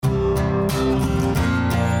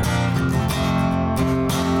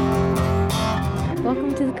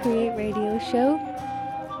show?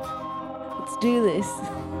 Let's do this.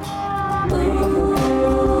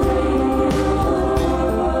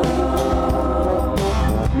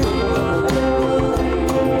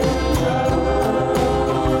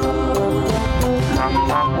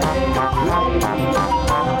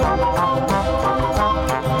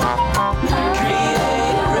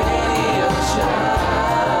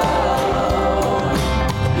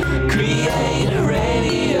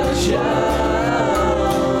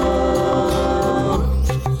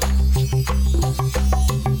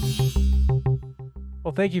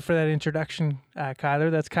 Well, thank you for that introduction, Kyler.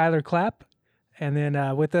 That's Kyler Clapp. And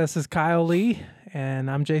then with us is Kyle Lee, and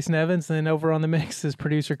I'm Jason Evans. And then over on the mix is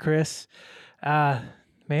producer Chris. Man,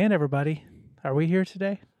 everybody, are we here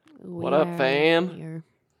today? What up, fam? Here.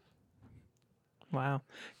 Wow.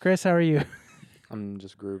 Chris, how are you? I'm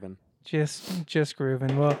just grooving. Just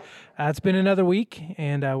grooving. Well, it's been another week,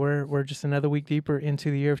 and we're just another week deeper into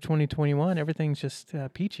the year of 2021. Everything's just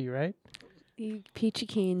peachy, right? Peachy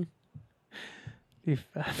keen.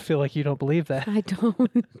 I feel like you don't believe that. I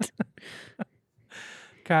don't.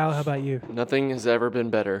 Kyle, how about you? Nothing has ever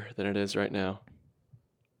been better than it is right now.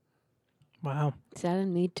 Wow. Is that a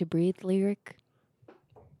Need to Breathe lyric?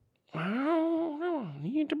 I don't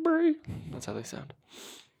need to breathe. That's how they sound.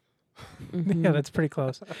 Mm-hmm. Yeah, that's pretty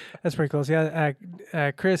close. That's pretty close. Yeah,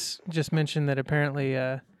 Chris just mentioned that apparently,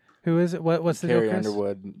 who is it? What's the deal, Carrie Chris?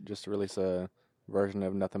 Underwood just released a version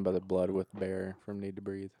of Nothing But the Blood with Bear from Need to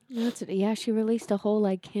Breathe. Yeah, she released a whole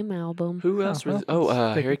Him album. Who else? well,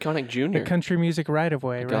 Harry Connick Jr. The country music right of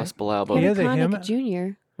way, The right? gospel album. He Harry has a hymn? Connick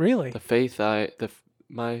Jr. Really?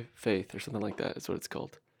 My Faith or something like that is what it's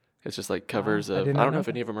called. It's just like covers I of, did I not don't know know if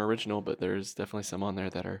any of them are original, but there's definitely some on there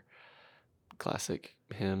that are classic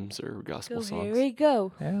hymns or gospel Go songs. Harry,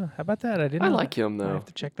 go. Yeah. How about that? I didn't. I know like that. him I though. have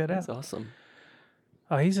to check that out. That's awesome.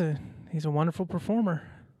 Oh, he's a wonderful performer.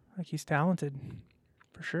 Like he's talented,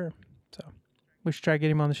 for sure. So we should try to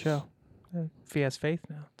get him on the show if he has faith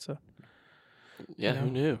now. So Yeah,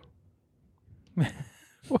 who knew?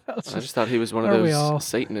 well, I just thought he was one of Are we all? those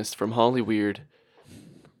Satanists from Hollyweird.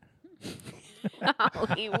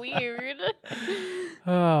 Holly weird.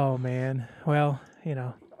 Oh man. Well,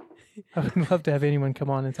 I would love to have anyone come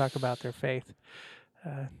on and talk about their faith.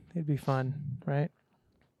 It'd be fun, right?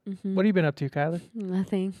 Mm-hmm. What have you been up to, Kyler?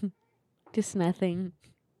 Nothing. Just nothing.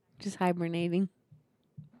 Just hibernating.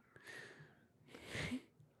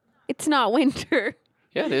 It's not winter.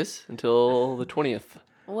 Yeah, it is until the 20th.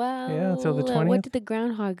 Well, Yeah, until the what 20th. did the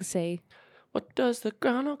groundhog say? What does the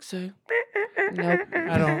groundhog say? Nope.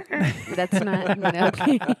 I don't. That's not.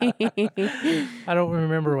 Okay. I don't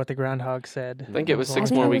remember what the groundhog said. I think it was a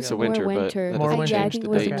 6 long more time weeks ago. of winter, More but winter. that More doesn't winter. Yeah, I change think the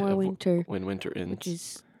it was date more of winter. when winter ends. Which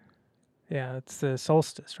is Yeah, it's the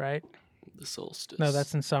solstice, right? The solstice. No,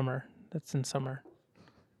 that's in summer. That's in summer.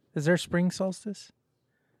 Is there spring solstice?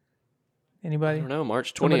 I Anybody? don't know.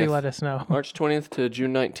 March 20th. Somebody let us know. March 20th to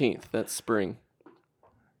June 19th. That's spring.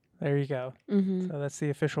 There you go. mm-hmm. So that's the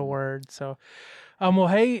official word. So, well,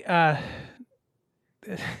 hey,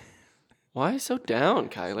 Why so down,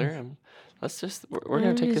 Kyler? We're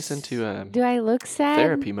gonna take this into Do I look sad?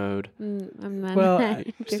 therapy mode. I'm not. Well,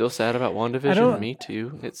 You still sad about don't- WandaVision? Me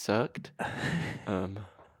too. It sucked.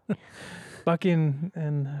 Bucky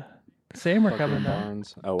and Sam are Bucky coming and back.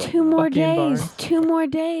 Barnes. Oh, wait. Two no. more Bucky and days. Barnes. 2 more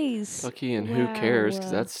days. Bucky and who cares?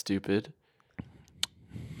 Because Wow. that's stupid.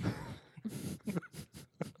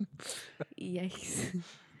 Yikes.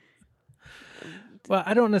 Well,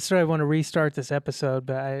 I don't necessarily want to restart this episode,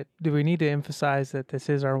 but do we need to emphasize that this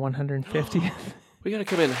is our 150th? We gotta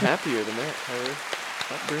come in happier than that, Kyler.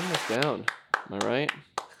 Stop bringing us down. Am I right?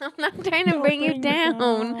 I'm not trying to bring you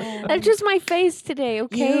down. That's just my face today,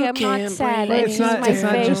 okay? You I'm not can't sad. bring It's it's just not. my It's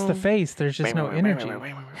not face. just the face. There's just no energy.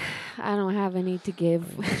 I don't have any to give.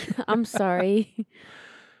 I'm sorry.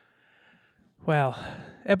 Well,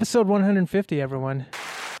 episode 150, everyone.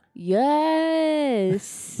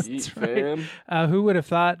 Yes. Yeet, fam. Who would have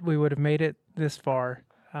thought we would have made it this far?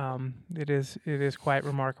 It is quite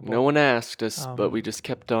remarkable. No one asked us, but Um, we just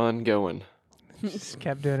kept on going. Just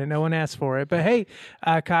kept doing it. No one asked for it. But hey,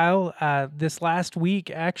 Kyle, this last week,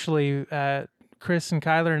 actually, Chris and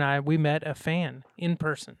Kyler we met a fan in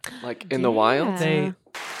person. Like in the wild? They,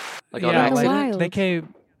 Like on yeah, In the like, accident? wild. they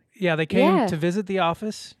came. Yeah, they came Yeah. to visit the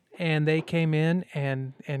office, and they came in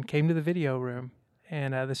and came to the video room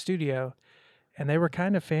and the studio, and they were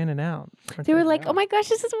kind of fanning out. weren't They were like, "Oh my gosh,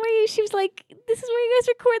 this is where you." She was like, "This is where you guys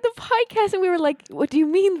record the podcast," and we were like, "What do you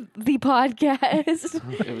mean the podcast?"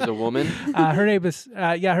 It was a woman. her name is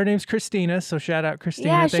her name's Christina. So shout out Christina.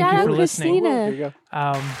 Yeah, Thank shout you out for listening. Christina. Here you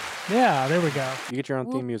go. Yeah, there we go. You get your own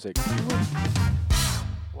theme music.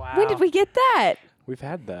 Wow. When did we get that? We've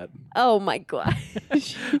had that. Oh my gosh.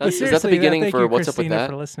 Is that the Seriously, beginning thank for you, What's Up With Christina, That?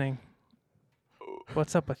 for listening.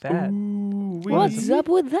 What's up with that? What's up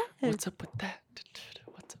with that? What's up with that?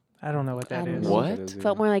 What's up? I don't know what that I don't is. know. What? That is Felt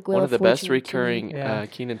either. more like Wheel One of the best Fortune to me. recurring Yeah.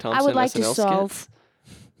 Keenan Thompson I would like to SNL solve. skits.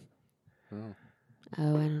 Oh, Oh, I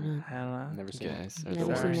don't know. I don't know. never seen it. Guys are the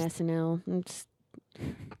Never seen worst. SNL. I'm just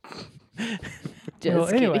Well,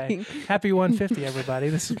 anyway, kidding. happy 150, everybody.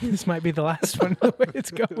 This might be the last one the way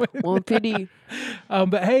it's going. 150.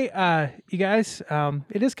 But hey, you guys,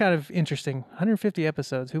 it is kind of interesting. 150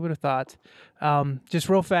 episodes. Who would have thought? Just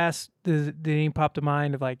real fast, did any pop to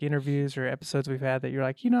mind of like interviews or episodes we've had that you're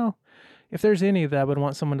like, if there's any that I would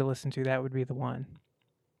want someone to listen to, that would be the one.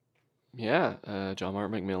 Yeah, John Mark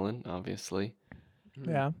McMillan, obviously.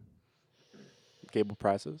 Yeah. Cable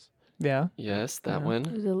prices. Yeah. Yes, that Yeah.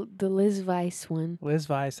 one. The Liz Weiss one. Liz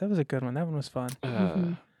Weiss. That was a good one. That one was fun.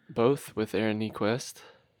 Mhm. Both with Aaron Nyquist.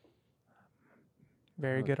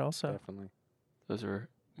 Very Oh, good also. Definitely. Those are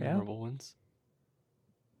Yeah. memorable ones.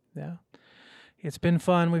 Yeah. It's been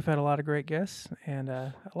fun. We've had a lot of great guests and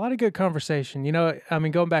a lot of good conversation.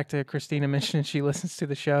 Going back to Christina mentioning she listens to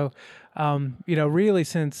the show, really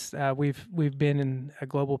since we've been in a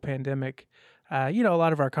global pandemic, a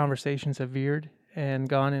lot of our conversations have veered and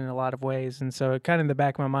gone in a lot of ways. And so kind of in the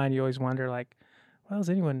back of my mind, you always wonder like, well, is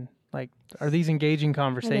anyone are these engaging Are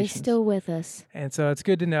conversations? they still with us? And so it's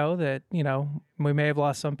good to know that, we may have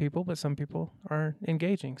lost some people, but some people are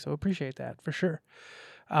engaging. So appreciate that for sure.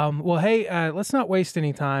 Well, hey, let's not waste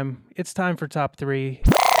any time. It's time for top three.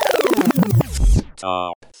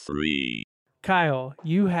 Top 3. Kyle,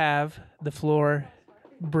 you have the floor.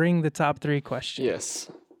 Bring the top three question. Yes.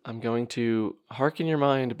 I'm going to harken your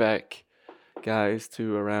mind back, guys,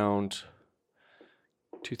 to around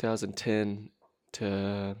 2010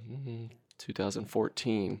 to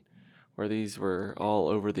 2014, where these were all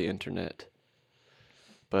over the internet.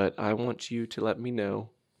 But I want you to let me know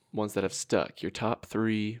ones that have stuck. Your top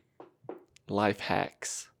 3 life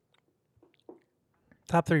hacks.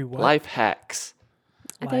 Top three what? Life hacks.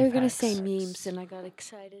 I thought you were Life going to hacks. say memes, and I got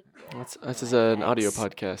excited. This is an audio hacks.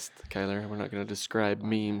 podcast, Kyler. We're not going to describe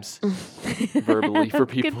memes verbally for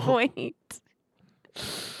people. Good point.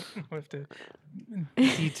 We have to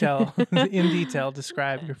in detail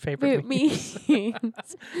describe your favorite memes.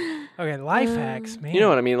 Memes. Okay, life hacks, man. You know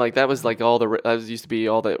what I mean? Like that was like that used to be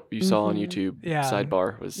all that you saw on Mhm. YouTube. Yeah.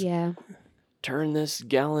 Sidebar was Yeah. turn this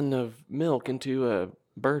gallon of milk into a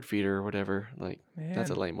bird feeder or whatever. Like that's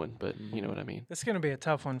a Man, lame one, but you know what I mean. This is gonna be a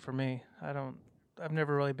tough one for me. I've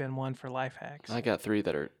never really been one for life hacks. I got 3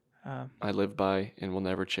 that are I live by and will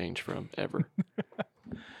never change from ever.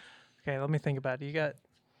 Okay, let me think about it. You got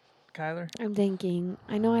Kyler, I'm thinking.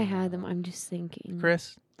 I know I had them. I'm just thinking.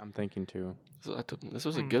 Chris. I'm thinking too. So this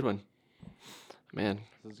was a good one. Man,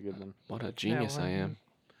 This is a good one. what a genius well, I am.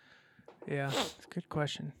 Yeah, it's a good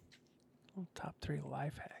question. Top 3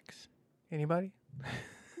 life hacks. Anybody?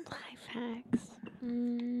 Life hacks. You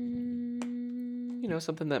know,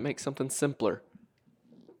 something that makes something simpler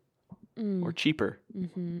or cheaper.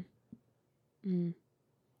 Mm-hmm. Mm.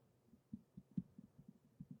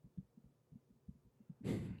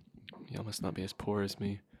 Y'all must not be as poor as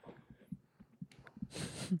me.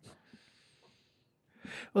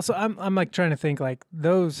 Well, so I'm like trying to think like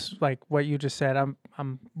those like what you just said.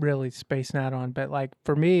 I'm really spacing out on, but like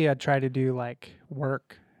for me, I try to do like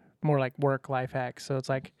more like work life hacks. So it's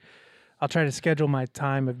like I'll try to schedule my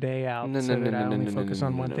time of day out so that I only focus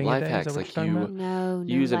on one thing Life a day. Is hacks that what like you're talking you about? No,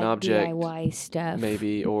 use an like object, DIY stuff.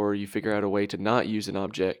 maybe, or you figure out a way to not use an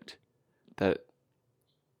object that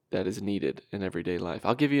is needed in everyday life.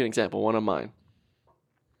 I'll give you an example, one of mine.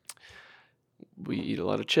 We eat a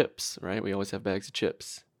lot of chips, right? We always have bags of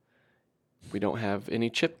chips. We don't have any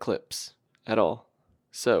chip clips at all.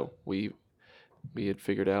 So we had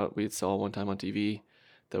figured out, we had saw one time on TV,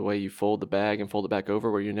 the way you fold the bag and fold it back over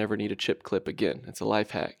where you never need a chip clip again. It's a life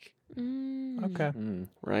hack, Mm. Okay. Mm.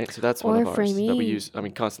 right? So that's one Or of for ours that we me- use,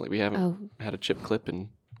 constantly. We haven't Oh, had a chip clip in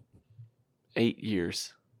 8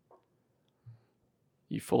 years.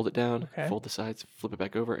 You fold it down, Okay. fold the sides, flip it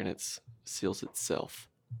back over, and it seals itself.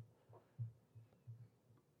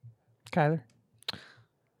 Kyler.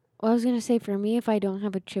 well, I was gonna say for me, if I don't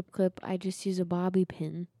have a chip clip, I just use a bobby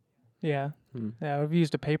pin. Yeah. Hmm. Yeah, I've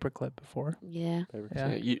used a paper clip before. Yeah. Paper Yeah.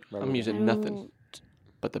 I'm Rubber using I nothing don't-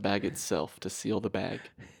 but the bag itself to seal the bag.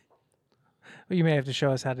 Well, you may have to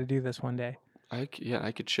show us how to do this one day. I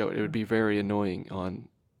could show it. It would be very annoying on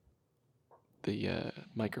the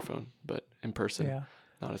microphone, but in person, Yeah.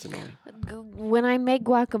 not as annoying. When I make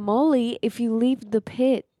guacamole, if you leave the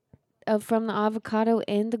pit from the avocado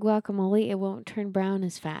in the guacamole, it won't turn brown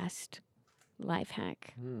as fast. Life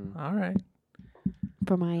hack. Mm. All right.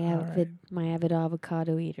 for my All right. avid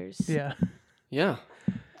avocado eaters. Yeah. Yeah,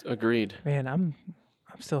 agreed. Man, I'm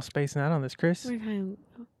still spacing out on this, Chris. We're kind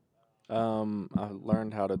I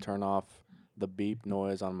learned how to turn off the beep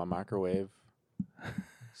noise on my microwave.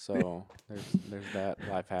 So there's that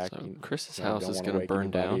life hack. So You Chris's really house don't is wanna going to wake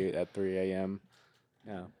burn down. anybody at 3 a.m.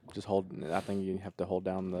 Yeah, just hold. I think you have to hold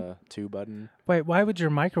down the 2 button. Wait, why would your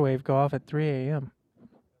microwave go off at 3 a.m.?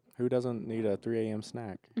 Who doesn't need a 3 a.m.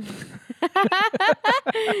 snack?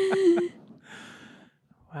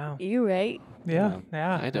 Wow. You right. Yeah.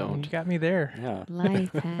 Yeah. I don't. You got me there. Yeah.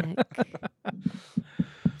 Life hack.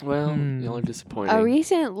 Well, Hmm. y'all are disappointing. A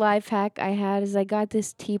recent life hack I had is I got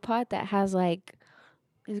this teapot that has like,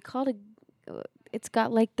 is it called it's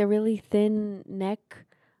got like the really thin neck.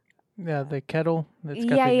 Yeah, the kettle. That's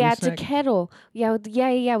got Yeah, the it's a gooseneck. kettle.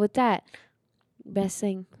 Yeah, with that. Best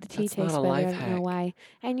thing. The tea That's not tastes a better. I life don't know hack. why.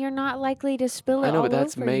 And you're not likely to spill it I know, all but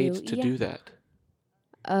that's over made you. to Yeah. do that.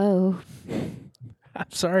 Oh. I'm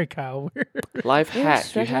sorry, Kyle. Life You're hack. You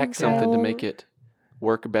struggling, hack something to Kyle. make it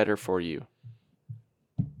work better for you.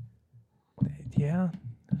 Yeah.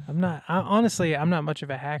 Honestly, I'm not much of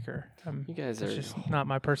a hacker. You guys It's are. just not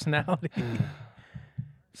my personality.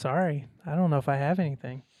 Sorry. I don't know if I have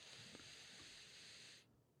anything.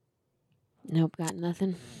 Nope, got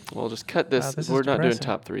nothing. Well, just cut this. this is We're not doing depressing.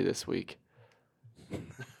 top 3 this week.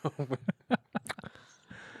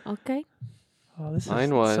 Okay. Oh, this Mine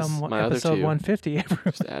is was somewhat my other episode two. 150. Everyone.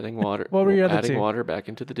 Just adding water. What were your other adding two? water back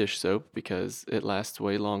into the dish soap because it lasts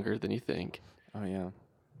way longer than you think. Oh yeah.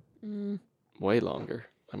 Mm. Way longer.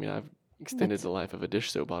 I mean, I've extended That's- the life of a dish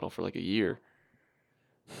soap bottle for like a year.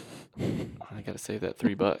 I gotta save that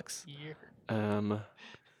 $3.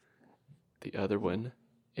 The other one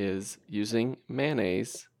is using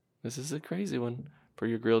mayonnaise. This is a crazy one for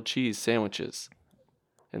your grilled cheese sandwiches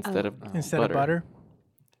instead of Instead butter. of butter.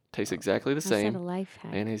 Tastes exactly the How's that a same. life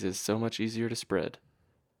hack? Mayonnaise is so much easier to spread.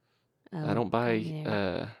 I Oh, don't buy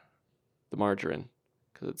yeah. the margarine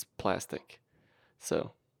because it's plastic.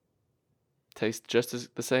 So tastes just as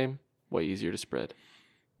the same. Way easier to spread.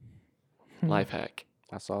 Life hack.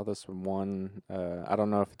 I saw this one. I don't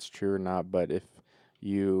know if it's true or not, but if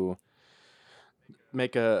you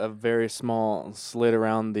make a very small slit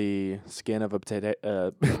around the skin of a potato,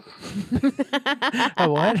 A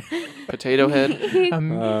what? Potato head. A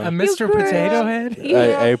Mr. grew Potato up- Head?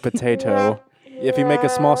 a potato. If you make a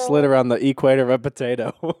small slit around the equator of a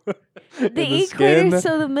potato, The in the equator, skin,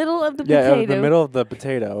 so the middle of the yeah, potato. the middle of the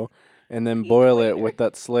potato, and then boil it with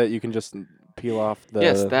that slit. You can just peel off the.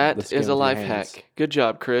 Yes, the that skin is a with your life hands. hack. Good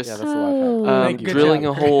job, Chris. Yeah, that's a life hack. Oh. Thank you. Good Drilling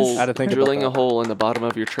job, a hole, Chris. I had to think about drilling a that. hole in the bottom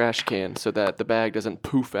of your trash can so that the bag doesn't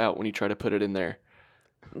poof out when you try to put it in there.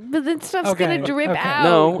 But then stuff's Okay, gonna drip okay. out.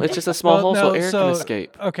 No, it's just a small hole so air can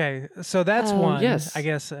escape. Okay, so that's Oh. one. Yes. I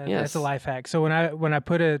guess that's Yes. a life hack. So when I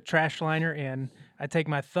put a trash liner in, I take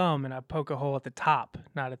my thumb and I poke a hole at the top,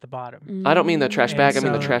 not at the bottom. I don't mean the trash And bag. I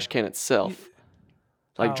mean the so- trash can itself.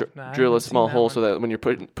 Like Oh, no, I drill a haven't seen small that hole one. so that when you're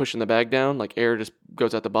pushing the bag down, like air just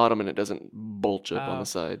goes out the bottom and it doesn't bulge up on Oh. the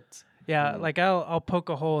sides. Yeah, like I'll poke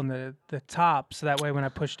a hole in the top so that way when I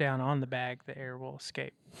push down on the bag, the air will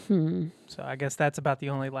escape. Hmm. So I guess that's about the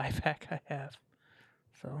only life hack I have.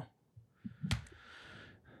 So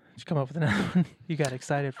just come up with another one. You got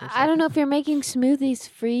excited for a second. I don't know if you're making smoothies.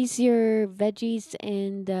 Freeze your veggies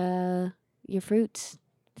and your fruits,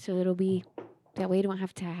 so it'll be that way. You don't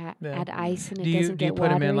have to Yeah. add ice, and it Do you doesn't get put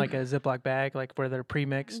them in watery. like a Ziploc bag, like where they're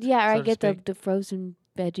pre-mixed? Yeah, or so I to get speak? the frozen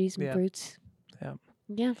veggies and Yeah. fruits. Yeah.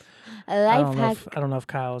 Yeah. A I life don't know hack. if, I don't know if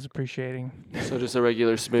Kyle is appreciating. So just a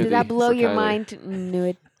regular smoothie. Did that blow for your Kyler. mind? Knew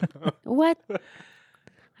it. What?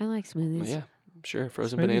 I like smoothies. Well, yeah, sure.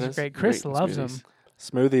 Frozen Smoothies are bananas. great. Chris in loves smoothies. 'em.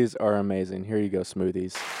 Smoothies are amazing. Here you go,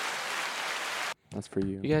 smoothies. That's for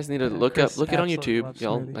you. You guys need to Yeah, look Chris it on absolutely YouTube. loves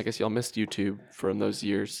Y'all, smoothies. I guess y'all missed YouTube from those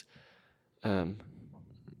years.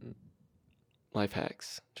 Life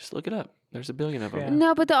hacks. Just look it up. There's a billion of them. Yeah.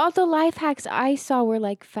 No, but all the life hacks I saw were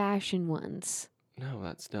like fashion ones. No,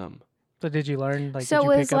 that's dumb. So did you learn? Like, so did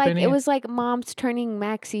you it pick was up like any? it was like moms turning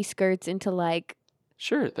maxi skirts into like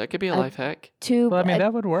Sure, that could be a A- life hack. tube Well, I mean, a,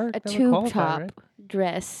 that would work. a That would tube qualify, top right?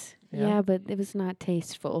 dress. Yeah. Yeah. But it was not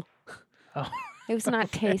tasteful. Oh. It was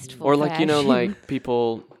not tasteful. Or like fashion. like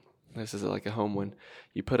people. This is like a home one.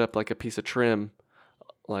 You put up like a piece of trim,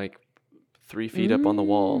 like 3 feet up on the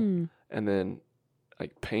wall, Mm. and then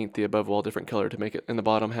like paint the above wall different color to make it in the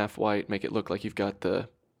bottom half white. Make it look like you've got the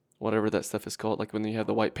whatever that stuff is called. Like when you have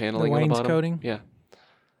the white paneling on the bottom. wainscoting? Yeah.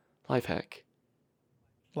 Life hack.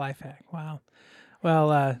 Life hack. Wow.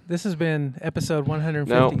 Well, this has been episode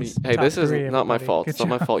 150. No, hey, this is not my fault. Good It's not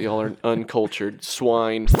my job. fault. Y'all are uncultured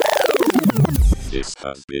swine. This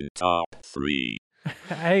has been Top 3.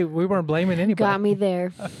 Hey, we weren't blaming anybody. Got me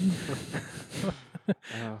there.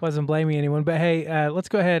 Wasn't blaming anyone. But hey, let's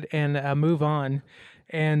go ahead and move on.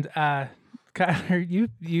 And Kyler,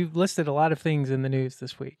 you listed a lot of things in the news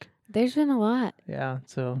this week. There's been a lot. Yeah,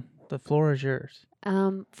 so the floor is yours.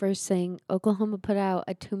 First thing, Oklahoma put out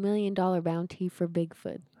a $2 million bounty for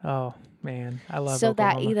Bigfoot. Oh man, I love so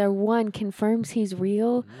Oklahoma. that either one confirms he's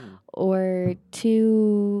real, or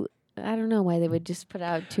two, I don't know why they would just put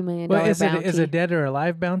out $2 million Well, is bounty. it is it dead or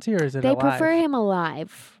alive bounty, or is it They alive? prefer him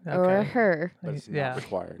alive or Okay. her. But it's Yeah. not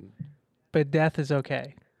required. But death is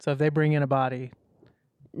okay. So if they bring in a body,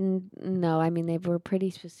 No, I mean they were pretty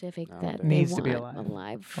specific No, that they- they Needs to be want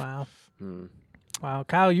alive. wow, Hmm. wow.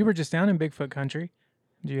 Kyle, you were just down in Bigfoot country.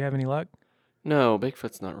 Do you have any luck? No,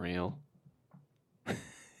 Bigfoot's not real.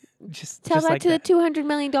 Just Tell just that like to the $200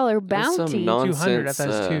 million There's bounty, some 200. I thought it was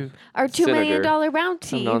nonsense, two. or $2 million senator- bounty.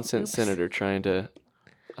 Some nonsense Oops. senator trying to.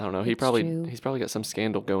 I don't know. It's true. He's probably got some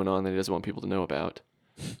scandal going on that he doesn't want people to know about.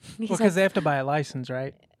 He's Well, because like, they have to buy a license,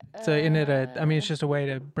 right? So isn't it a? I mean, it's just a way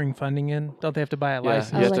to bring funding in. Don't they have to buy a Yeah,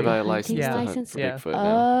 license? you have like to a buy a hunting license to hunt license? for Yeah. Bigfoot now.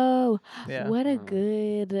 Oh, Yeah. what a Mm.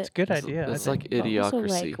 good. It's a good It's- idea. I It's think. like Idiocracy,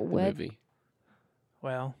 like, the what- movie.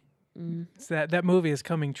 Well, Mm. it's that movie is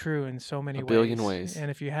coming true in so many A billion ways. ways. And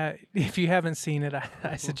if you haven't seen it,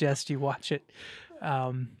 I suggest you watch it.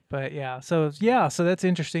 But yeah, so that's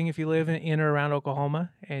interesting. If you live in or around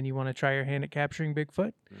Oklahoma and you want to try your hand at capturing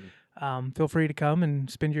Bigfoot, feel free to come and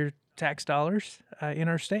spend your tax dollars in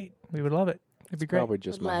our state. We would love it. It'd be great. Probably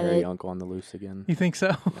just my Love hairy it. uncle on the loose again. You think so,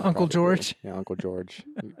 Yeah, Uncle probably. George? Yeah, Uncle George.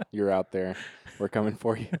 You're out there. We're coming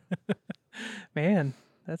for you. Man,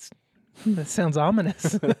 that sounds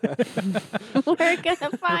ominous. We're gonna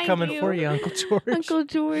We're find coming you, for you, Uncle George. Uncle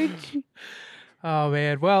George. Oh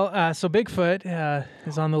man. Well, so Bigfoot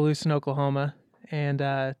is on the loose in Oklahoma, and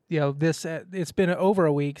this it's been over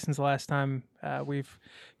a week since the last time we've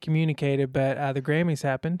communicated, but the Grammys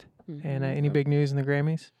happened, and any big news in the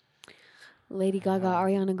Grammys? Lady Gaga,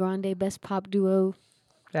 Ariana Grande, best pop duo.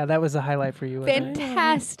 Yeah, that was the highlight for you. Wasn't it?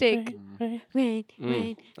 Fantastic. Rain,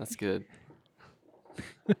 rain. That's good.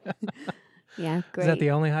 Yeah, great. Is that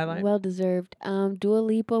the only highlight? Well deserved. Dua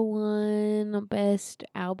Lipa won best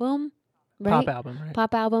album, right? Pop album, right?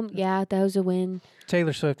 Pop album. Yeah, that was a win.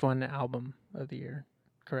 Taylor Swift won album of the year,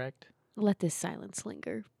 correct? Let this silence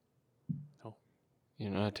linger.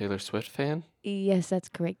 You're not a Taylor Swift fan? Yes, that's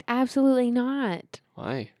correct. Absolutely not.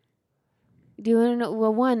 Why? Do you want to know?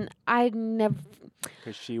 Well, one, I never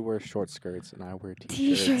Because she wears short skirts and I wear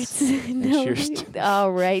t-shirts. t-shirts. No, cheers.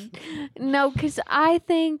 all right. No, because I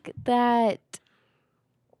think that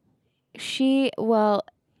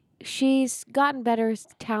she's gotten better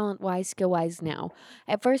talent-wise, skill-wise now.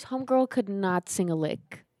 At first, Homegirl could not sing a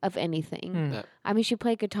lick of anything. Hmm. That- I mean, she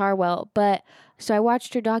played guitar well, but so I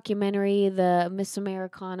watched her documentary, the Miss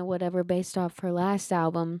Americana, whatever, based off her last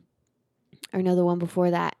album, or no, the one before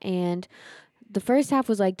that. And the first half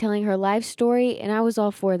was like telling her life story, and I was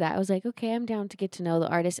all for that. I was like, okay, I'm down to get to know the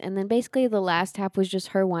artist. And then basically the last half was just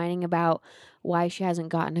her whining about why she hasn't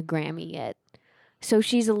gotten a Grammy yet. So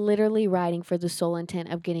she's literally writing for the sole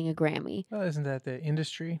intent of getting a Grammy. Well, isn't that the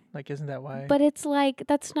industry? Like, isn't that why? But it's like,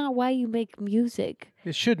 that's not why you make music.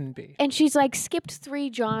 It shouldn't be. And she's like skipped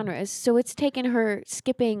 3 genres, so it's taken her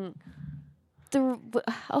skipping the.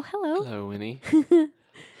 Oh, hello, Hello, Winnie.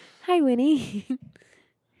 hi, Winnie.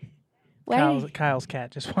 Why? Kyle's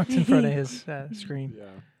cat just walked in front of his screen. Yeah,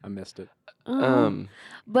 I missed it.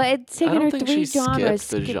 But it's I taken don't her think 3 she genres.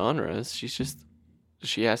 skipped the genres.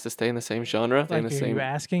 She has to stay in the same genre, in Like, the are same you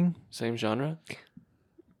asking? same genre.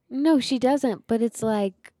 No, she doesn't. But it's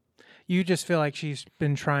like, You just feel like she's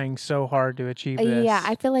been trying so hard to achieve this. yeah,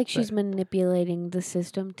 I feel like she's manipulating the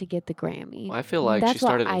system to get the Grammy. Well, I feel like That's she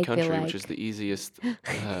started what in I feel country, which like. is the easiest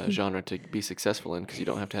genre to be successful in because you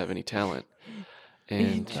don't have to have any talent.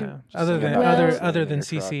 And True. Other Sing than about Well- it other than in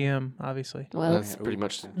your truck. CCM, obviously. Well, that's pretty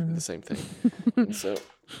much the same thing. And so,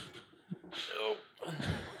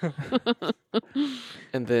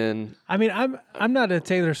 and then I mean, I'm not a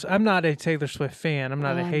Taylor Swift fan. I'm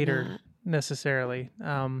not a I'm hater not. necessarily.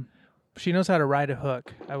 She knows how to ride a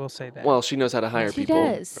hook. I will say that. well, she knows how to hire She people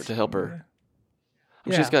does. to help her.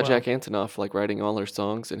 Yeah, She's got well, Jack Antonoff like writing all her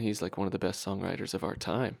songs, and he's like one of the best songwriters of our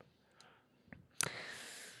time.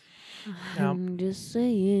 I'm just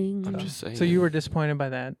saying. I'm just saying. So you were disappointed by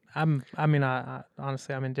that. I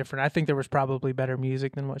honestly, I'm indifferent. I think there was probably better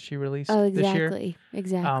music than what she released Oh, this year. exactly.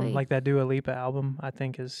 Exactly. Like that Dua Lipa album, I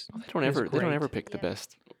think is. They don't is ever great. pick the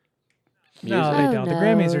best. No, music. they Oh, don't. The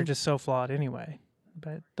Grammys no. are just so flawed anyway.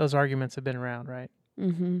 But those arguments have been around, right?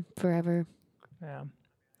 Forever. Yeah.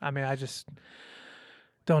 I mean,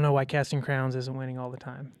 don't know why Casting Crowns isn't winning all the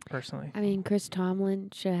time, personally. I mean, Chris Tomlin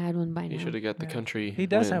should have had one by He now. should have got the Yeah. country. He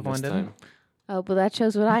does win have one, this doesn't he? time. Oh, but that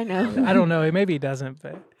shows what I know. I don't know. Maybe he doesn't,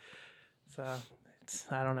 but so it's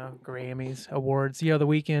I don't know. Grammys, awards. The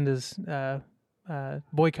Weeknd is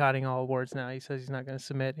boycotting all awards now. He says he's not going to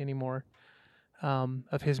submit any more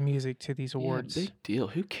of his music to these awards. Yeah, big deal.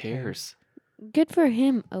 Who cares? Good for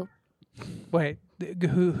him. Oh, Wait,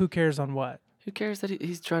 who cares on what? Who cares that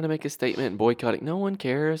he's trying to make a statement and boycotting? No one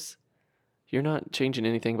cares. You're not changing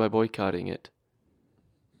anything by boycotting it.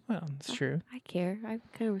 Well, it's true. I care. I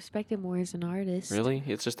kind of respect him more as an artist. Really?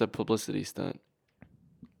 It's just a publicity stunt.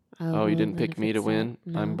 Oh, well, you didn't then pick if me to it's win?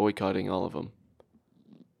 that, I'm no. boycotting all of them.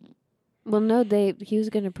 Well, no, he was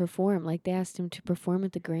going to perform. Like, they asked him to perform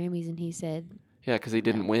at the Grammys, and he said, Yeah, because he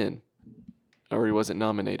didn't win. Or he wasn't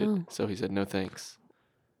nominated. Oh. So he said, no thanks.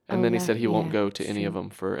 And Oh, then he that- said he won't yeah, go to it's any of true. them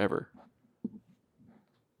forever.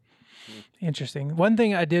 Interesting. One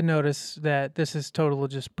thing I did notice that this is total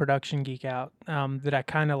just production geek out that I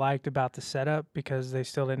kind of liked about the setup because they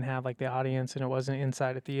still didn't have like the audience and it wasn't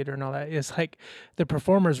inside a theater and all that is like the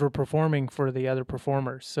performers were performing for the other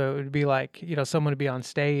performers. So it would be like, someone would be on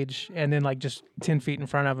stage and then like just 10 feet in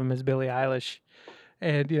front of them is Billie Eilish.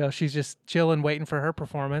 And, she's just chilling, waiting for her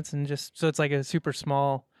performance. And just so it's like a super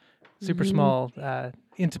small,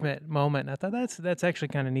 intimate moment. I thought that's actually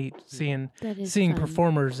kind of neat seeing that is seeing fun.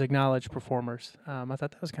 performers acknowledge performers. I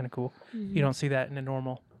thought that was kind of cool. Mhm. You don't see that in a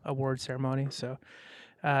normal award ceremony. So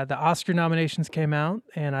the Oscar nominations came out,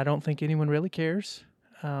 and I don't think anyone really cares.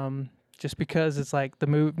 Just because it's like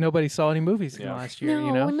nobody saw any movies in the Yeah. last year.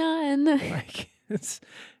 No, none. Like it's.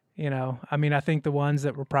 I mean, I think the ones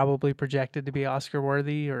that were probably projected to be Oscar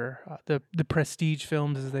worthy or the prestige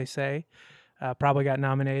films, as they say, probably got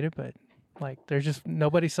nominated, but like there's just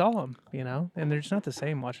nobody saw them, and they're just not the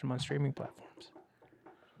same watching them on streaming platforms.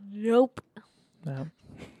 Nope. No.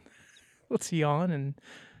 Let's yawn and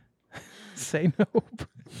say nope.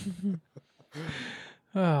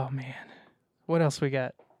 Oh man, what else we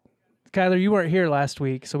got? Kyler, you weren't here last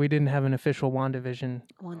week, so we didn't have an official WandaVision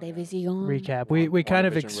One day busy gone. recap. We kind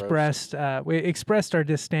of WandaVision roast. expressed our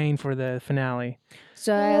disdain for the finale.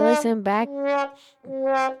 So I listened back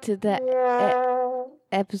to that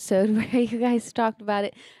episode where you guys talked about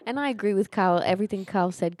it, and I agree with Kyle. Everything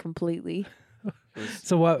Kyle said completely.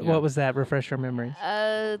 So what Yeah. was that? Refresh our memories.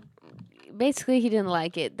 Basically, he didn't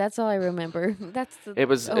like it. That's all I remember. That's the It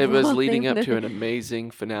was overall leading thing up to that- an amazing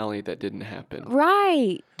finale that didn't happen.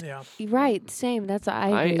 Right. Yeah. Right. Same. That's I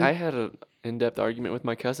agree. I had an in-depth argument with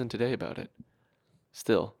my cousin today about it.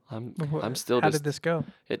 Still, I'm still How just. did this go?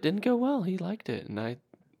 It didn't go well. He liked it, and I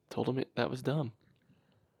told him that was dumb.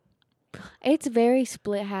 It's very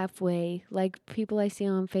split halfway. Like people I see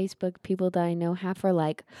on Facebook, people that I know, half are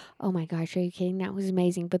like, "Oh my gosh, are you kidding? That was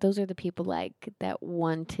amazing." But those are the people like that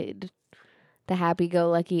wanted the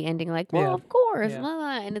happy-go-lucky ending. Like, well, Yeah. of course, Yeah. blah,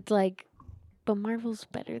 blah. And it's like, but Marvel's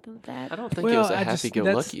better than that. I don't think it Well, was a I just-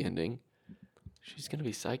 happy-go-lucky ending. She's gonna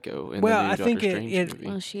be psycho in Well, the new I Doctor think Strange it- movie.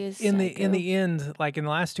 Well, she is In psycho. the end, like in the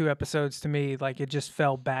last two episodes, to me, like it just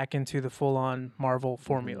fell back into the full on Marvel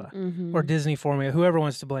formula Mhm. or Disney formula. Whoever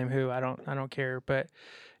wants to blame who, I don't care. But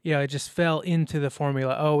it just fell into the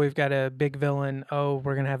formula. Oh, we've got a big villain. Oh,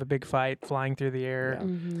 we're gonna have a big fight flying through the air.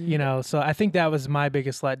 Mhm. So I think that was my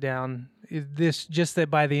biggest letdown. This just that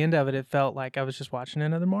by the end of it, it felt like I was just watching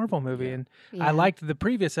another Marvel movie, and Yeah. I liked the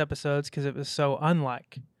previous episodes because it was so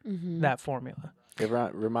unlike Mhm. that formula. It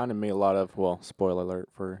reminded me a lot of, spoiler alert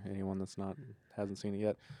for anyone that's hasn't seen it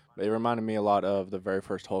yet. But it reminded me a lot of the very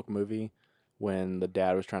first Hulk movie when the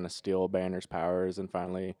dad was trying to steal Banner's powers, and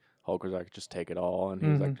finally Hulk was like, "Just take it all," and he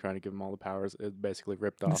was like trying to give him all the powers. It basically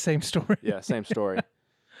ripped off. Same story. Yeah, same story.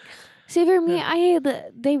 See, for me, I hate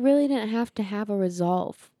that they really didn't have to have a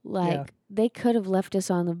resolve. Like, they could have left us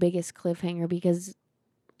on the biggest cliffhanger because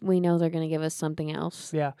we know they're going to give us something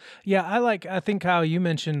else. Yeah. I think Kyle, you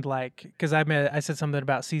mentioned because I said something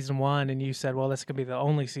about season 1, and you said, well, this could be the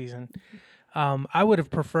only season. I would have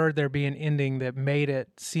preferred there be an ending that made it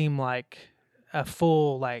seem like a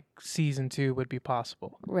full season 2 would be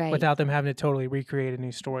possible, Right. without them having to totally recreate a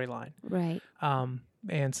new storyline. Right.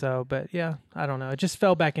 And so, but yeah, I don't know. It just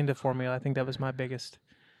fell back into formula. I think that was my biggest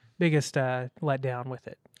letdown with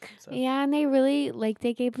it. So. Yeah, and they really,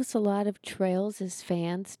 they gave us a lot of trails as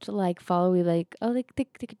fans to, follow. We oh, they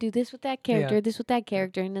could do this with that character, this with that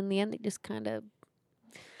character. And in the end, they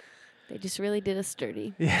just really did us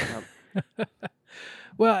dirty. Yeah.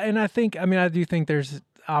 Well, and I do think there's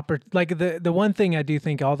the one thing I do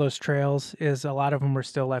think all those trails is a lot of them were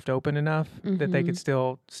still left open enough that they could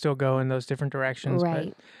still go in those different directions.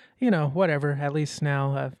 Right. But, whatever. At least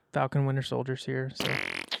now Falcon Winter Soldier's here. So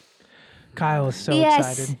Kyle is so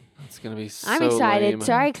Yes. excited. It's gonna be so I'm excited. lame.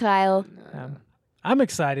 Sorry, Kyle. I'm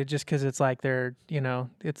excited just because it's like they're, it's a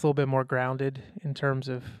little bit more grounded in terms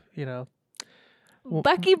of, Well-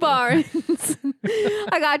 Bucky Barnes.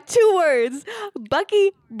 I got 2 words.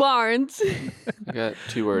 Bucky Barnes. I got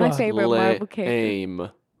 2 words. My favorite Marvel character. Aim.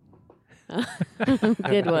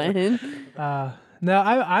 Good one. No,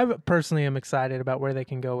 I personally am excited about where they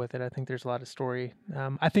can go with it. I think there's a lot of story.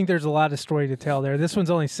 I think there's a lot of story to tell there. This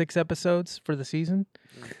one's only 6 episodes for the season.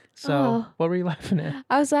 So Oh. what were you laughing at?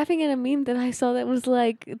 I was laughing at a meme that I saw that was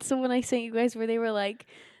like, it's the one I sent you guys where they were like,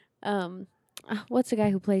 what's the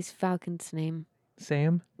guy who plays Falcon's name?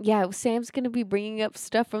 Sam? Yeah, Sam's going to be bringing up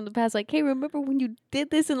stuff from the past, like, hey, remember when you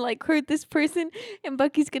did this and, like, hurt this person? And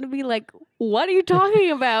Bucky's going to be like, what are you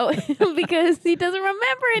talking about? Because he doesn't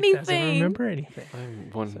remember anything. Doesn't remember anything.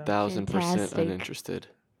 I'm 1,000% Fantastic. uninterested.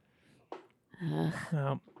 Ugh.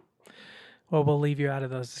 Well, we'll leave you out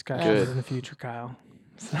of those discussions Good. in the future, Kyle.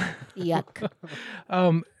 Yuck.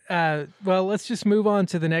 Well, let's just move on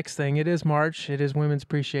to the next thing. It is March. It is Women's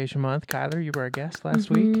Appreciation Month. Kyler, you were our guest last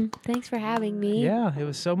week. Mhm. Thanks for having me. Yeah, it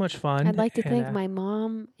was so much fun. I'd like to And, thank my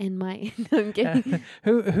mom and my. No, I'm kidding.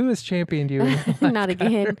 who has championed you? in your life, Not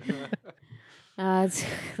again.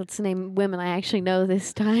 Let's name women I actually know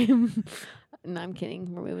this time. No, I'm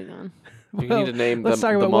kidding. We're moving on. You Well, need to name let's the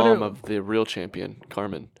talk about what mom are- of the real champion,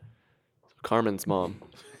 Carmen. Carmen's mom.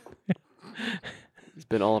 It's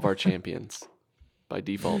been all of our champions by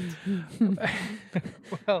default.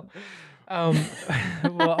 well,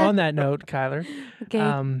 well, on that note, Kyler.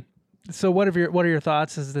 Okay. So what are your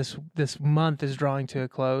thoughts as this month is drawing to a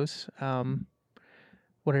close?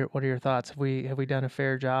 What are your thoughts? Have we done a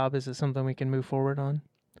fair job? Is it something we can move forward on?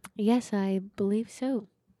 Yes, I believe so.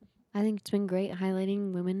 I think it's been great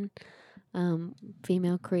highlighting women,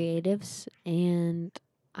 female creatives, and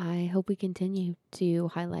I hope we continue to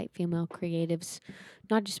highlight female creatives,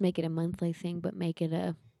 not just make it a monthly thing, but make it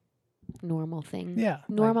a normal thing. Yeah,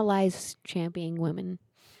 Normalize championing women,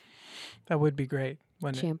 that would be great.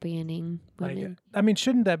 Wouldn't it? championing women. I mean,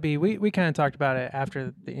 shouldn't that be? We kind of talked about it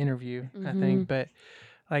after the interview, I think, but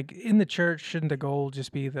like in the church, shouldn't the goal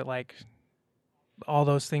just be that like all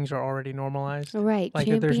those things are already normalized? Right. Like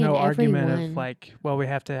champion there's no argument everyone. of like, well, we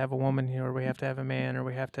have to have a woman here, or we have to have a man, or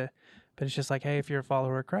we have to. But it's just like, hey, if you're a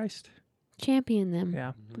follower of Christ, champion them.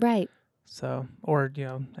 yeah. Right. So, or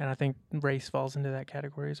and I think race falls into that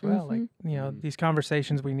category as well. Like these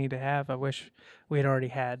conversations we need to have. I wish we had already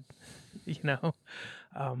had. But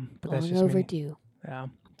that's Long just me. overdue. Yeah.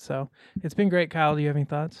 So it's been great, Kyle. Do you have any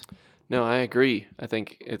thoughts? No, I agree. I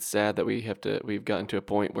think it's sad that we've gotten to a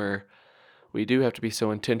point where we do have to be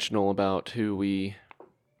so intentional about who we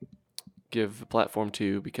give a platform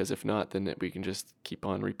to, because if not, then we can just keep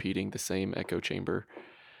on repeating the same echo chamber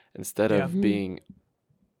instead Yeah. of being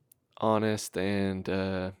honest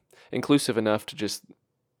and inclusive enough to just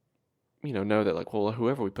know that like, well,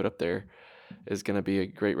 whoever we put up there is going to be a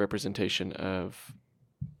great representation of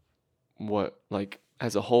what, like,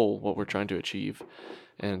 as a whole, what we're trying to achieve.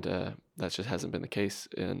 And that just hasn't been the case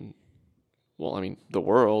in, well, I mean, the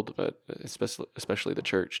world, but especially the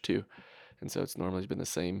church too. And so it's normally been the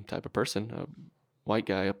same type of person, a white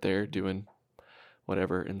guy up there doing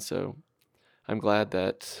whatever. And so I'm glad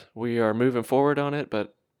that we are moving forward on it,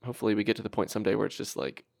 but hopefully we get to the point someday where it's just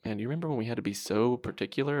like, man, do you remember when we had to be so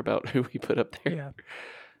particular about who we put up there?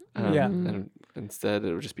 Yeah. Yeah. And instead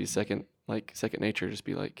it would just be second nature, just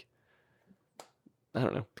be like, I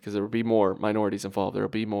don't know, because there will be more minorities involved. There will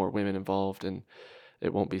be more women involved, and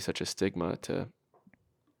it won't be such a stigma to,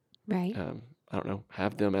 Right. I don't know,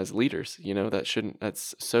 have them as leaders.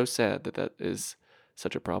 That's so sad that is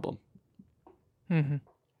such a problem. Mm-hmm.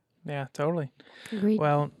 Yeah, totally. Agreed.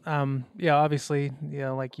 Well, obviously,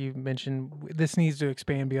 like you mentioned, this needs to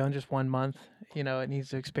expand beyond just 1 month. It needs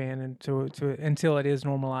to expand until it is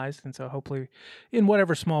normalized. And so hopefully in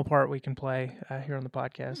whatever small part we can play here on the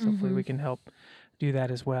podcast, hopefully we can help do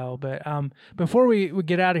that as well. But before we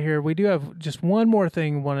get out of here, we do have just one more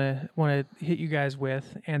thing want to hit you guys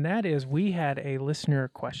with, and that is we had a listener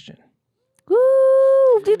question. Woo!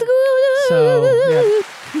 So,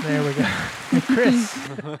 yeah, there we go. Chris,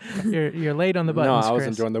 you're late on the No, buttons, I was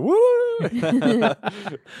Chris. enjoying the woo.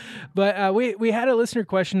 But we had a listener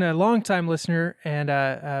question, a longtime listener and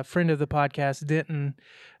a friend of the podcast, Denton,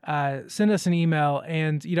 sent us an email,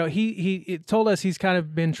 and he told us he's kind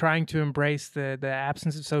of been trying to embrace the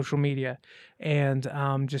absence of social media and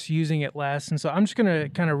just using it less. And so I'm just gonna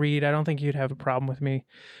kind of read. I don't think you'd have a problem with me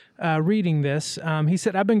reading this. He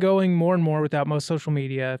said, I've been going more and more without most social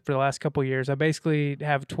media for the last couple of years. I basically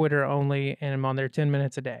have Twitter only, and I'm on there 10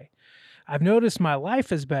 minutes a day. I've noticed my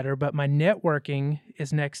life is better, but my networking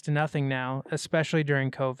is next to nothing now, especially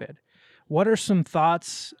during COVID. What are some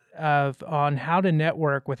thoughts on how to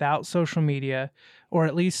network without social media, or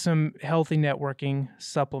at least some healthy networking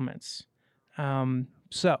supplements?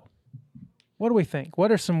 So, what do we think?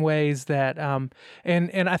 What are some ways that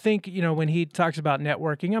and I think, when he talks about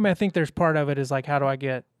networking, I mean, I think there's part of it is like, how do I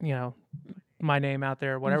get, my name out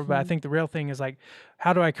there or whatever, but I think the real thing is like,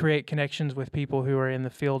 how do I create connections with people who are in the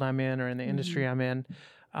field I'm in or in the industry I'm in,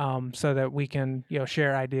 so that we can,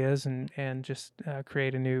 share ideas and just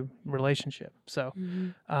create a new relationship. So,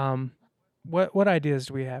 what ideas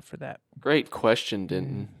do we have for that? Great question,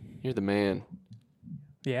 Denton. You're the man.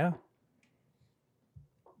 Yeah.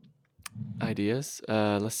 Ideas?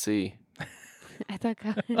 Let's see. I thought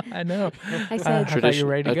I know. I said I thought you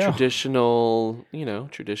were ready to go.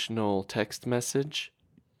 Traditional text message.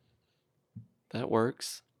 That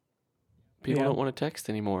works. People Yeah. don't want to text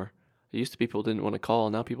anymore. It used to people didn't want to call.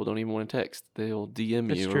 Now people don't even want to text. They'll DM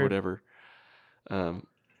That's you true. or whatever. I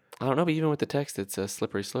don't know, but even with the text, it's a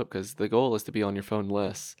slippery slope because the goal is to be on your phone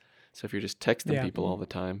less. So if you're just texting Yeah. people all the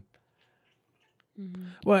time,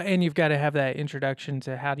 Well, and you've got to have that introduction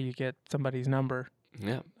to how do you get somebody's number.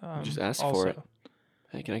 yeah, just ask also. for it.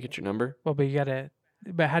 Hey, can I get your number? Well, but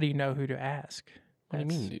how do you know who to ask? What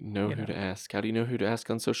do you mean? Know who to ask? How do you know who to ask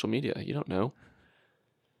on social media? You don't know.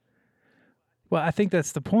 Well, I think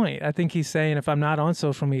that's the point. I think he's saying if I'm not on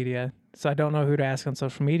social media, so I don't know who to ask on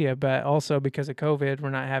social media, but also because of COVID, we're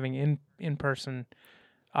not having in-person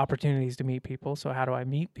opportunities to meet people. So how do I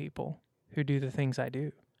meet people who do the things I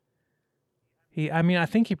do? I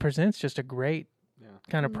think he presents just a great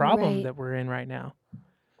kind of problem Right. that we're in right now.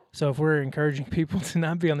 So if we're encouraging people to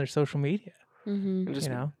not be on their social media, And just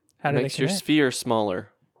how do they makes your connect? sphere smaller.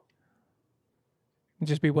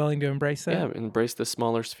 Just be willing to embrace that. Yeah, embrace the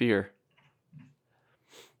smaller sphere.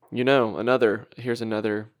 Here's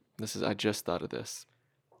another, I just thought of this.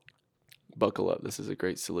 Buckle up, this is a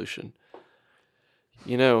great solution.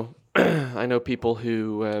 I know people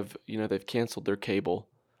who have, they've canceled their cable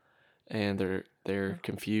and they're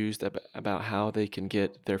confused about how they can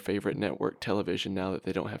get their favorite network television now that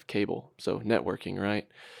they don't have cable. So networking, right?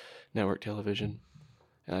 Network television.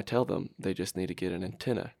 And I tell them they just need to get an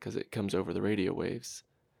antenna because it comes over the radio waves.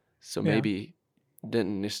 So maybe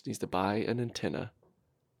Denton just needs to buy an antenna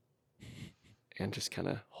and just kind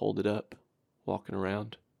of hold it up, walking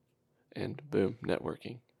around, and boom,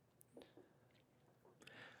 networking.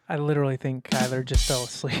 I literally think Kyler just fell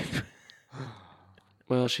asleep.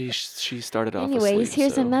 Well, she started off Anyways, asleep,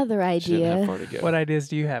 here's so another she didn't have idea. far to go. What ideas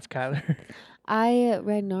do you have, Kyler? I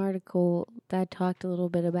read an article that talked a little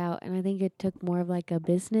bit about, and I think it took more of like a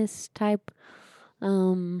business type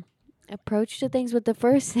approach to things. But the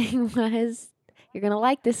first thing was, you're gonna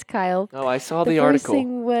like this, Kyle. Oh, I saw The the first article.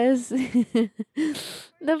 thing was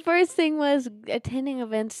the first thing was attending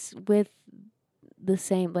events with the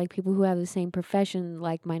same, like people who have the same profession,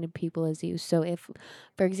 like-minded people as you. So if,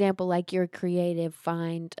 for example, like you're creative,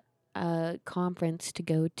 find a conference to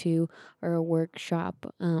go to or a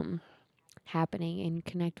workshop happening and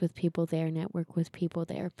connect with people there, network with people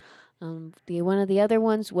there. One of the other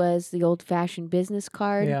ones was the old-fashioned business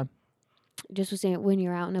card. Yeah. Just was saying when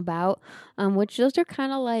you're out and about, which those are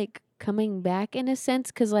kind of like coming back in a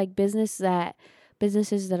sense, because like businesses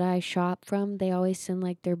that I shop from, they always send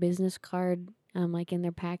like their business card like in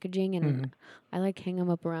their packaging, and I like hang them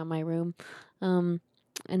up around my room. And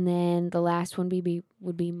then the last one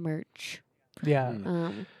would be merch.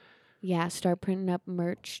 Yeah. Yeah, start printing up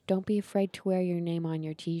merch. Don't be afraid to wear your name on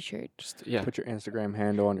your T-shirt. Just Put your Instagram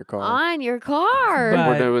handle on your car. On your car. But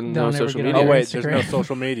We're doing no don't ever social get on media. Oh your wait, there's no Instagram.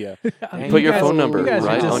 social media. Put your guys- phone number you guys are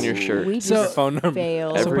right just- on your shirt. We Your just phone number.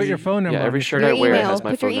 failed. So put your phone number Yeah, on every your shirt Your I wear email. has my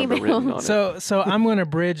Put phone your number email. written on it. So I'm going to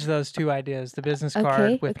bridge those two ideas: the business card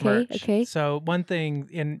Okay, with okay, merch. okay. So one thing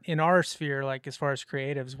in our sphere, like as far as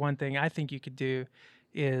creatives, one thing I think you could do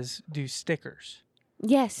is do stickers.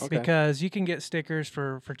 Yes. Okay. Because you can get stickers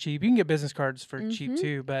for cheap. You can get business cards for cheap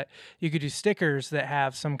too, but you could do stickers that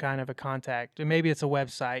have some kind of a contact. And maybe it's a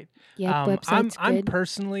website. Yep, website's I'm good.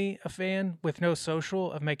 personally a fan with no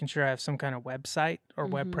social of making sure I have some kind of website or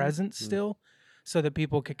web presence still, so that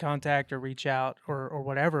people could contact or reach out or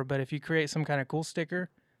whatever. But if you create some kind of cool sticker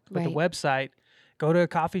with a Right. website, go to a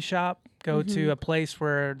coffee shop, go to a place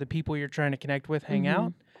where the people you're trying to connect with hang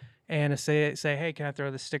out, and say, hey, can I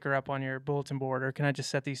throw this sticker up on your bulletin board, or can I just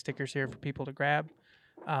set these stickers here for people to grab?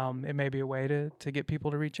 It may be a way to get people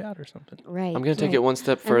to reach out or something. Right. I'm going to take right. it one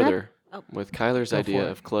step And that- further oh. with Kyler's Go idea for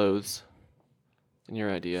it. of clothes and your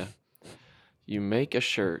idea. You make a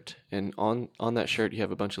shirt, and on that shirt you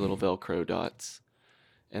have a bunch of little Velcro dots.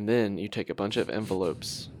 And then you take a bunch of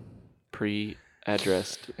envelopes,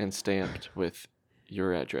 pre-addressed and stamped with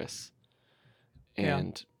your address. Yeah.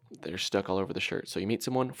 And they're stuck all over the shirt. So you meet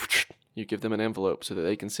someone, you give them an envelope so that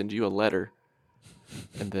they can send you a letter.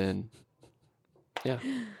 And then, yeah,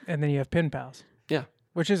 And then you have pen pals. Yeah.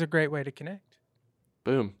 Which is a great way to connect.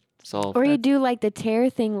 boom, solved. Or you do like the tear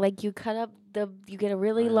thing, like you cut up you get a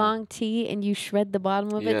really Wow. long T and you shred the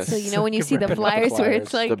bottom of it. So Yes. you know when you You see the rip it up. flyers where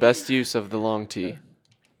it's Flyers. like The best use of the long T.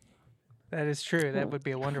 That is true. That would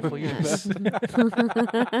be a wonderful Yeah. use.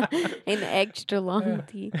 an extra long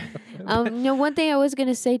T. No, one thing I was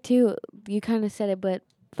gonna say too, you kind of said it, but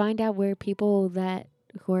find out where people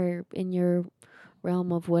who are in your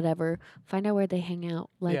realm of whatever, find out where they hang out.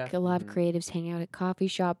 Like Yeah. a lot of Mhm. creatives hang out at coffee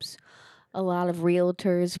shops. A lot of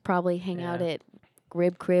realtors probably hang out Yeah. at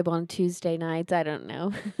Rib Crib on Tuesday nights. I don't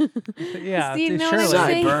know. Yeah, Do you know surely. what I'm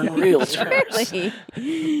saying? Sideburn realtors.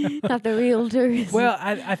 Surely. Not the realtors. Well,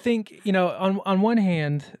 I think, on one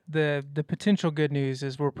hand, the potential good news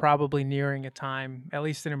is we're probably nearing a time, at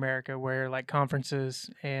least in America, where like conferences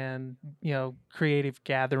and, creative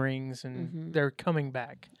gatherings and Mhm. they're coming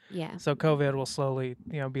back. yeah. So COVID will slowly,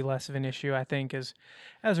 be less of an issue, I think, as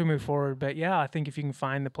we move forward. But yeah, I think if you can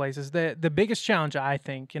find the places, the biggest challenge, I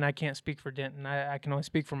think, and I can't speak for Denton, I can only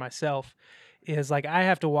speak for myself, is like I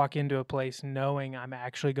have to walk into a place knowing I'm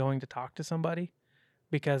actually going to talk to somebody,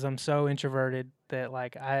 because I'm so introverted that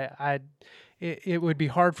like it would be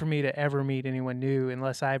hard for me to ever meet anyone new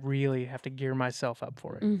unless I really have to gear myself up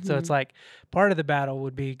for it. So it's Mhm. like part of the battle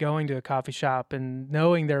would be going to a coffee shop and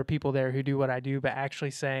knowing there are people there who do what I do, but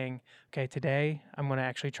actually saying, okay, today I'm going to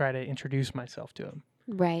actually try to introduce myself to them.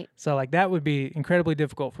 Right. So like that would be incredibly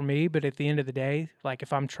difficult for me, but at the end of the day, like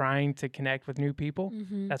if I'm trying to connect with new people,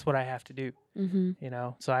 Mm-hmm. that's what I have to do, Mm-hmm.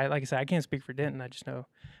 So like I said, I can't speak for Denton. I just know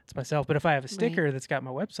it's myself. But if I have a sticker that's got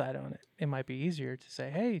my website on it, it might be easier to say,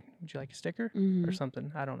 hey, would you like a sticker Mm-hmm. or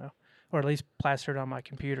something? I don't know. Or at least plaster it on my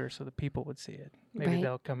computer so the people would see it. Maybe Right.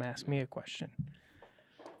 they'll come ask me a question.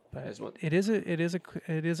 But guys want- it is a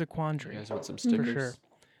You quandary guys want some Mhm. stickers? for sure.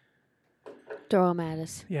 Throw them at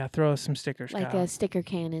us Yeah, throw us some stickers, like Kyle. a sticker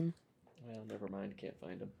cannon. Well, never mind. Can't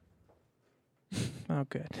find them. Oh,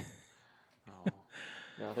 good. Oh.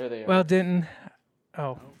 No, there they are. Well, Denton.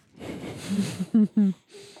 Oh,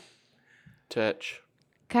 Touch.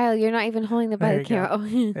 Kyle, you're not even holding the by There the you go.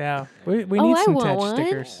 camera. yeah. We Oh, need I some want touch one.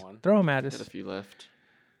 stickers. I want one. Throw them at Got a us. few left.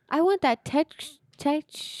 I want that touch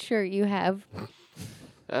shirt you have.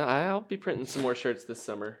 I'll be printing some more shirts this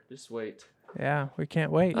summer. Just wait. Yeah, we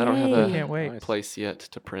can't wait. I don't have Yay. a Can't wait. Nice. place yet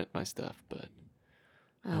to print my stuff, but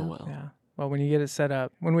oh well. Yeah. Well, when you get it set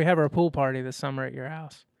up, when we have our pool party this summer at your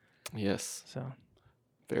house, Yes, so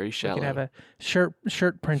very we shallow. can have a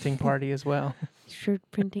shirt printing party as well. Shirt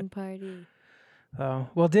printing party.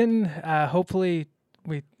 Well, Denton, hopefully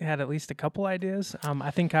we had at least a couple ideas. I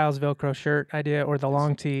think Kyle's Velcro shirt idea or the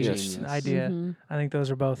long tee Yes. idea. Mhm. I think those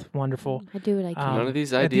are both wonderful. I do what I can. None of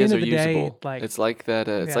these at the ideas end are of the day, usable. like- it's like that.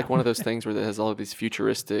 It's Yeah. like one of those things where it has all of these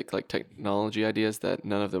futuristic, like technology ideas that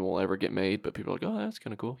none of them will ever get made. But people are like, "Oh, that's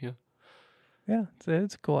kind of cool." Yeah. Yeah,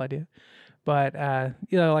 it's a cool idea. But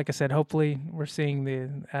like I said, hopefully we're seeing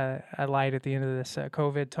a light at the end of this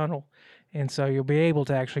COVID tunnel, and so you'll be able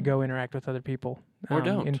to actually go interact with other people Or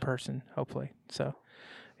don't. in person. Hopefully, so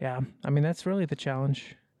yeah. I mean that's really the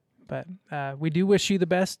challenge. But we do wish you the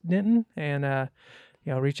best, Denton, and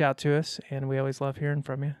reach out to us, and we always love hearing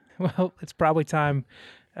from you. Well, it's probably time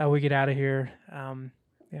we get out of here.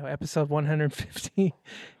 Episode 150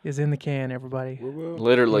 is in the can, everybody. Woo woo.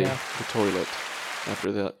 Literally Yeah. the toilet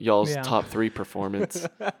after the y'all's Yeah. top 3 performance.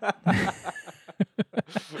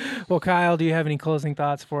 Well, Kyle, do you have any closing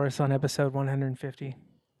thoughts for us on episode 150?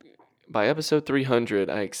 By episode 300,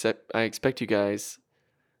 I expect you guys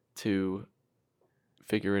to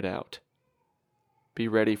figure it out. Be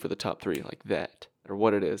ready for the top 3 like that, or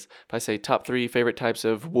what it is. If I say top 3 favorite types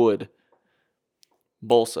of wood,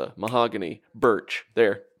 balsa, mahogany, birch,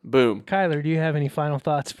 there, boom. Kyler, do you have any final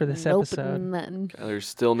thoughts for this Nope, episode? nothing. Kyler's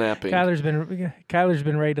still napping. Kyler's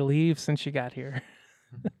been ready to leave since you got here.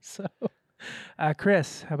 So,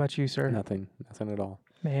 Chris, how about you, sir? Nothing at all.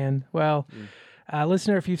 Man, well,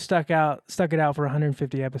 listener, if you've stuck it out for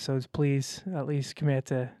 150 episodes, please at least commit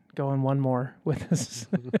to going one more with us.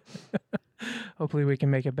 Hopefully, we can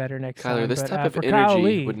make it better next time. Kyler, this But, type of for Kyle energy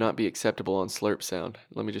Lee, would not be acceptable on Slurp Sound.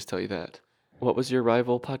 Let me just tell you that. What was your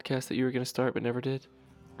rival podcast that you were going to start but never did?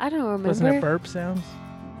 I don't remember. wasn't it burp sounds?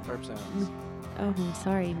 Burp sounds. Oh, I'm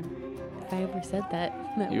sorry. If I ever said that,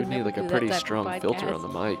 You would need like a pretty strong filter on the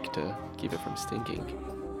mic to keep it from stinking.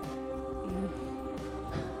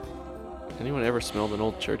 Anyone ever smelled an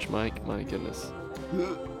old church mic? My goodness.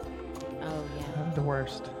 Oh yeah. The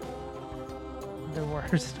worst. The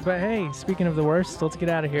worst. But hey, speaking of the worst, let's get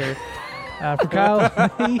out of here. For Kyle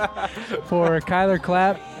Lee, for Kyler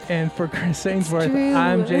Clapp, and for Chris Ainsworth, true.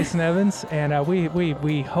 I'm Jason Evans, and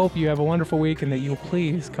we hope you have a wonderful week and that you'll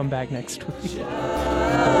please come back next week.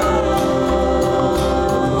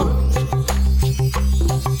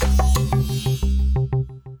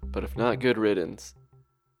 But if not, good riddance.